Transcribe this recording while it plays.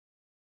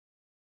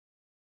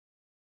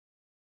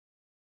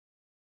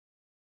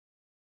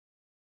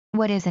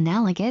What is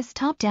analogous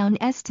top-down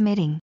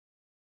estimating?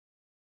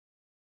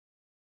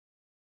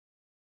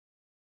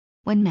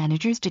 When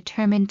managers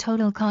determine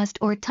total cost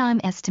or time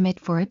estimate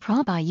for a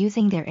project by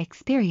using their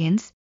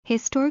experience,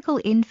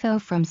 historical info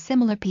from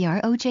similar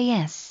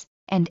projects,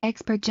 and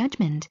expert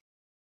judgment.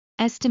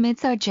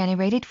 Estimates are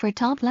generated for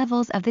top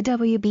levels of the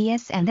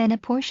WBS and then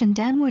apportioned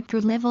downward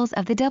through levels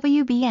of the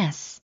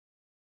WBS.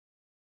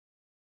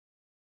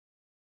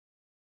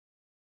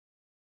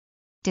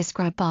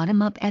 Describe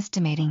bottom-up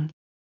estimating.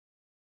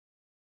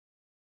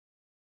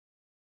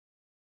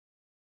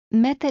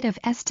 Method of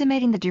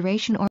estimating the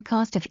duration or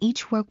cost of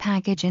each work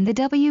package in the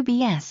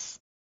WBS.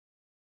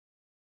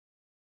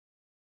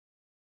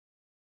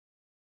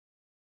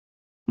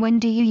 When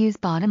do you use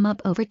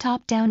bottom-up over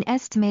top-down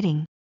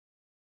estimating?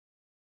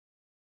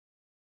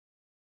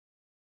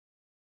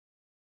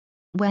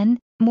 When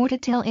more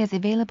detail is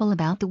available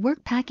about the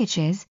work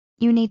packages,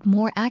 you need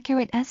more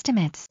accurate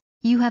estimates.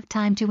 You have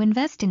time to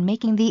invest in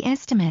making the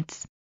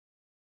estimates.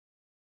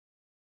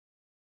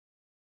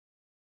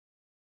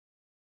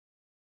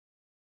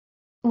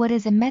 What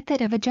is a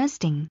method of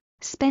adjusting,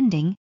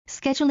 spending,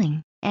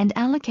 scheduling, and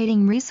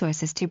allocating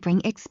resources to bring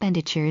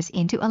expenditures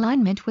into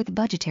alignment with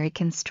budgetary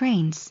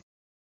constraints?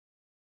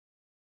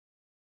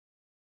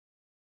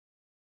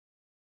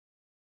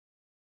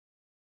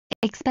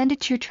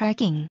 Expenditure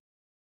tracking.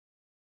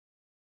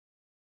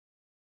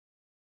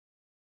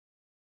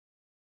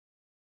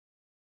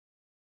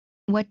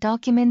 What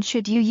document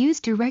should you use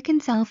to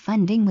reconcile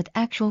funding with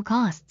actual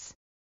costs?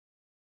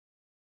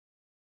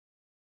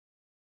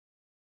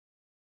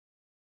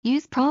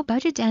 Use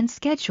pro-budget and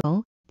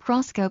schedule,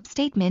 pro-scope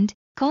statement,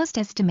 cost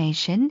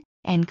estimation,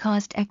 and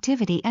cost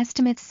activity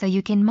estimates so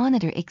you can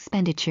monitor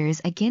expenditures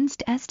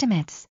against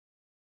estimates.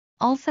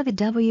 Also the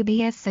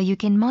WBS so you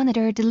can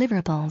monitor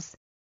deliverables.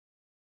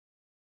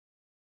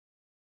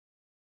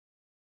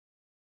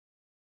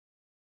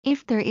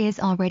 If there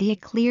is already a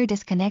clear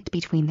disconnect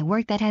between the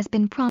work that has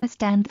been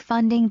promised and the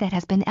funding that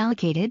has been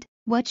allocated,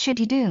 what should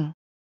you do?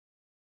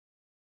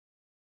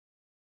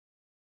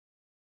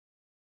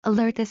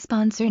 Alert the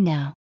sponsor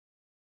now.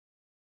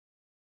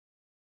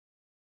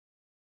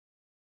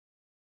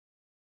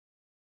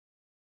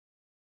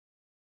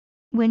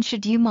 When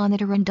should you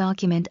monitor and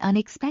document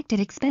unexpected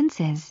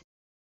expenses?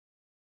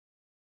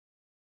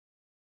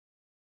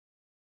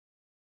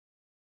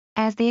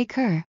 As they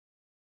occur.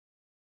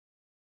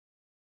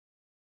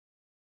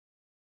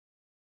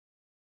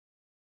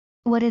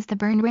 What is the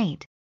burn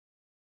rate?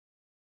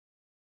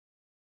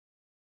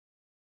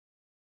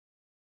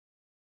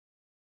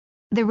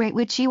 The rate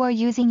which you are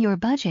using your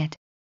budget.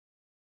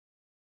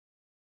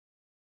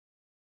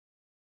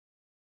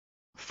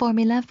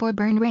 Formula for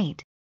burn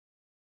rate.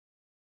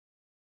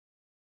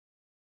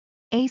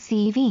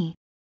 ACV.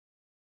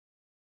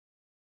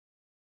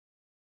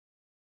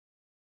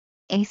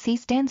 AC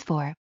stands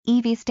for,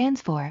 EV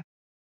stands for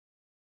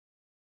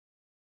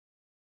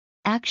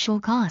actual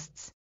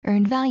costs,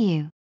 earned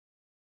value.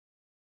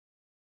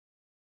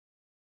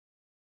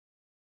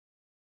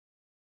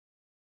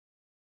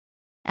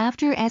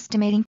 After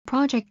estimating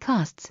project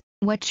costs,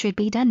 what should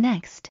be done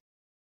next?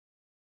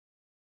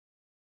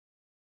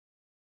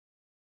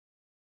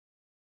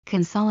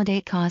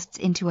 Consolidate costs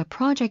into a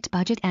project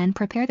budget and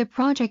prepare the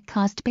project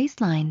cost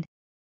baseline.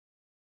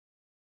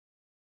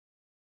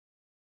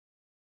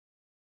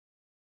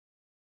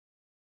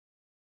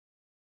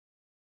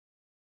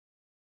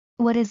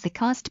 What is the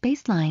cost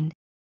baseline?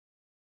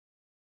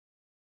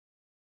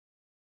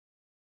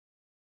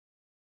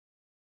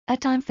 A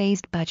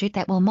time-phased budget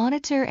that will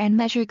monitor and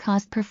measure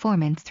cost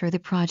performance through the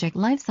project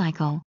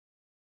lifecycle.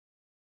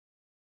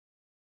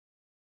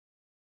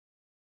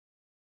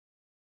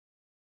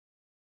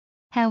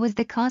 How is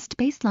the cost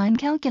baseline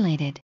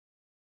calculated?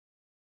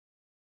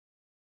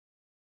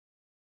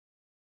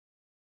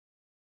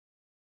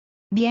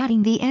 By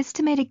adding the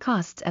estimated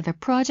costs of the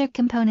project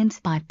components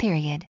by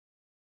period.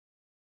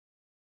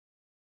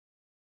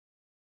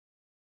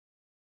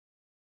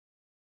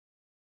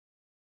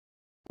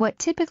 What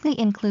typically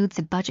includes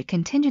a budget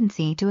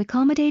contingency to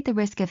accommodate the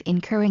risk of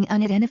incurring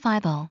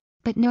unidentifiable,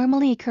 but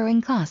normally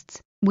occurring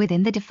costs,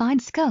 within the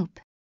defined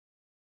scope.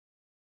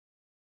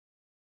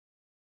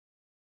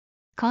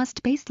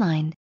 Cost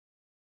baseline.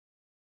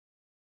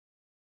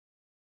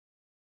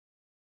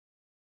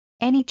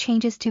 Any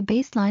changes to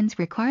baselines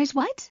requires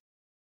what?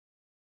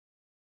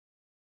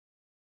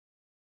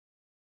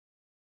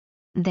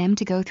 Them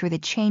to go through the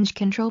change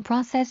control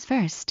process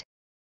first.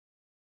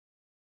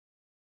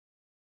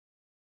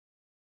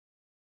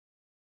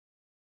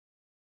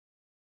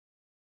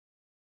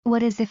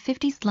 What is the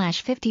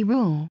 50/50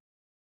 rule?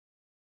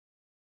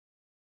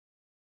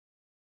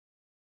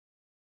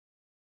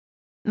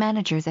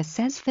 Managers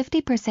assess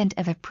 50%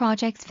 of a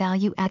project's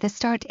value at the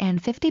start and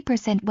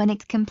 50% when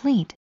it's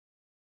complete.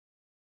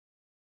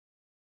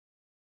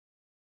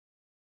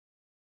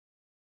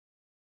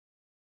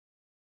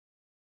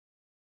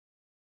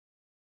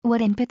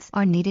 What inputs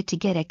are needed to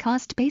get a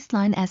cost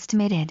baseline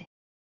estimated?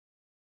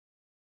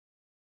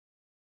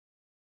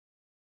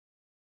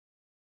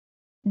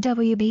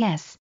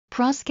 WBS,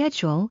 pro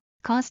schedule,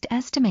 Cost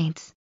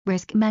estimates,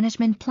 risk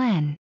management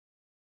plan.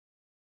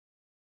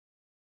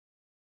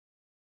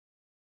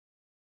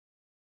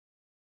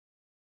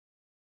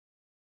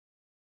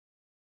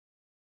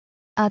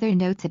 Other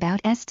notes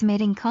about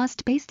estimating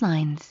cost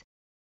baselines.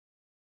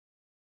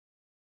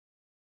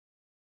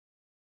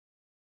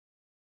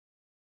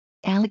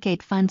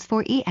 Allocate funds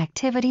for each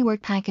activity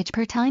work package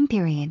per time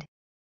period.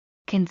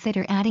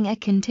 Consider adding a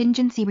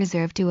contingency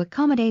reserve to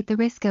accommodate the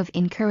risk of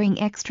incurring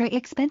extra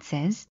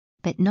expenses,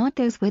 but not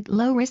those with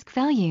low risk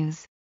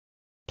values.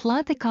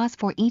 Plot the cost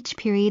for each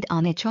period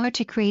on a chart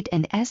to create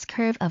an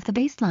S-curve of the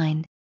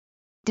baseline.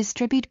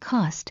 Distribute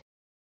cost.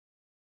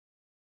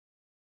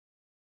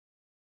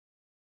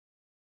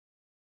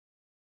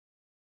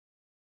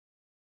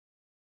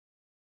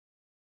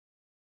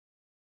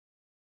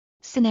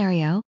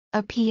 Scenario: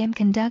 a PM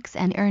conducts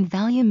an earned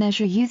value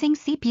measure using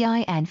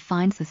CPI and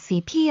finds the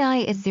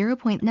CPI is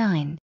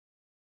 0.9.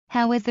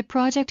 How is the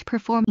project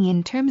performing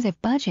in terms of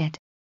budget?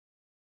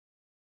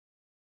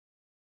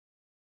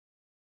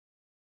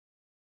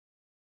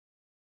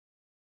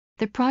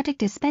 The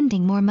project is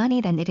spending more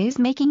money than it is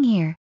making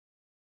here.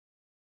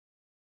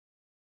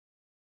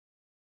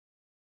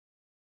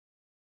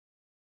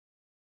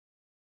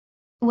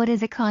 What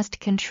is a cost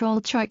control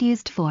chart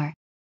used for?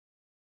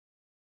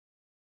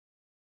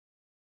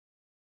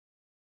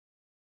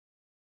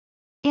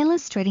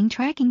 Illustrating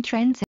tracking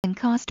trends in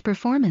cost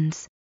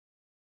performance.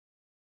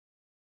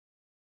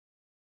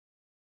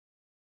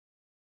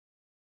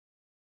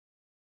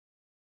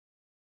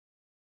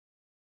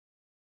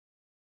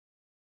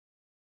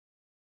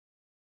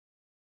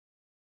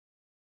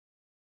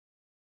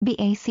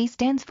 BAC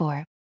stands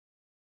for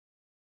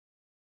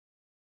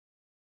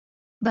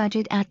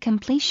Budget at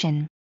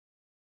Completion.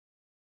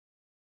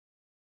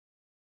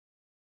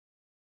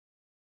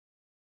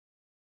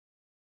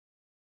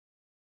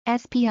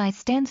 SPI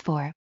stands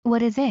for,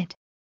 what is it?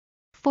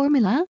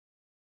 Formula?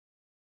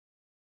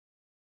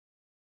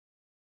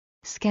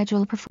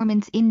 Schedule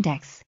Performance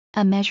Index,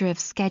 a measure of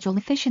schedule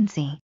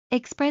efficiency,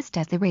 expressed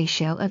as the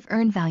ratio of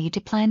earned value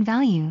to plan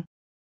value.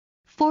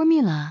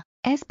 Formula: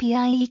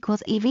 SPI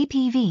equals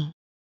EVPV.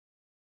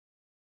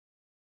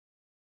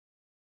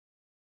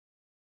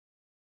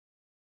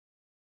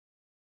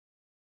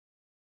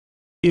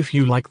 If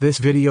you like this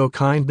video,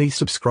 kindly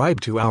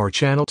subscribe to our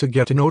channel to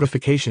get a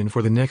notification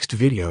for the next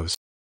videos.